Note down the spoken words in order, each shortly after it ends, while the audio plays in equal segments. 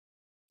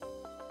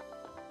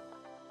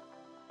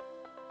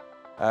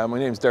My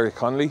name is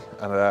Connolly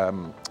and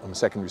I'm a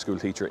secondary school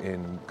teacher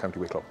in County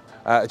Wicklow.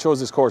 I chose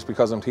this course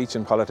because I'm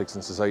teaching politics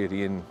and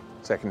society in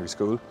secondary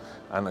school,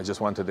 and I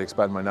just wanted to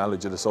expand my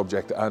knowledge of the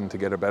subject and to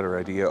get a better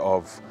idea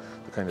of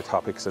the kind of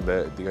topics and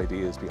the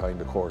ideas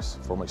behind the course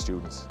for my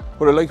students.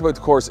 What I like about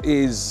the course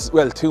is,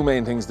 well, two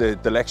main things: the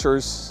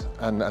lectures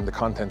and the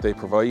content they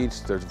provide.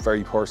 They're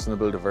very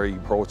personable, they're very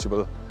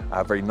approachable,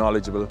 very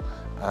knowledgeable.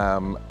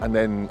 And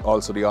then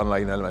also the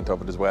online element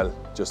of it as well,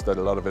 just that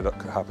a lot of it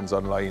happens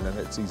online and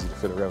it's easy to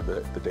fit around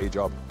the day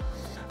job.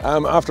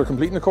 After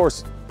completing the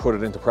course, put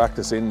it into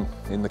practice in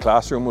the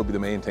classroom would be the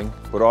main thing,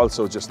 but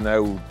also just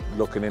now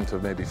looking into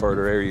maybe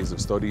further areas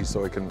of study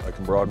so I can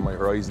broaden my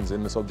horizons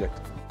in the subject.